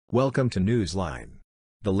Welcome to Newsline.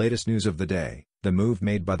 The latest news of the day: the move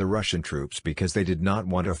made by the Russian troops because they did not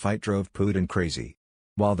want to fight drove Putin crazy.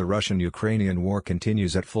 While the Russian-Ukrainian war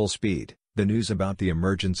continues at full speed, the news about the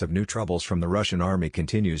emergence of new troubles from the Russian army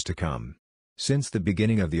continues to come. Since the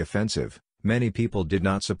beginning of the offensive, many people did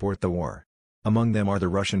not support the war. Among them are the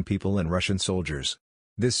Russian people and Russian soldiers.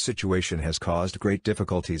 This situation has caused great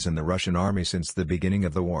difficulties in the Russian army since the beginning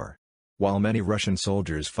of the war. While many Russian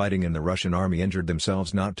soldiers fighting in the Russian army injured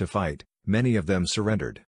themselves not to fight, many of them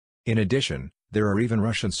surrendered. In addition, there are even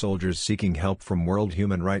Russian soldiers seeking help from world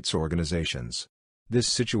human rights organizations. This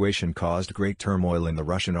situation caused great turmoil in the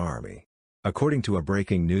Russian army. According to a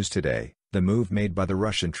breaking news today, the move made by the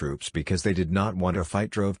Russian troops because they did not want to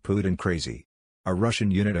fight drove Putin crazy. A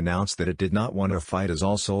Russian unit announced that it did not want to fight as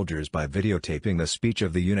all soldiers by videotaping the speech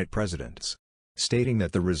of the unit presidents. Stating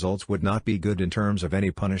that the results would not be good in terms of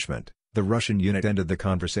any punishment, the Russian unit ended the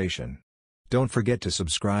conversation. Don't forget to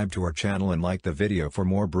subscribe to our channel and like the video for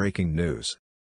more breaking news.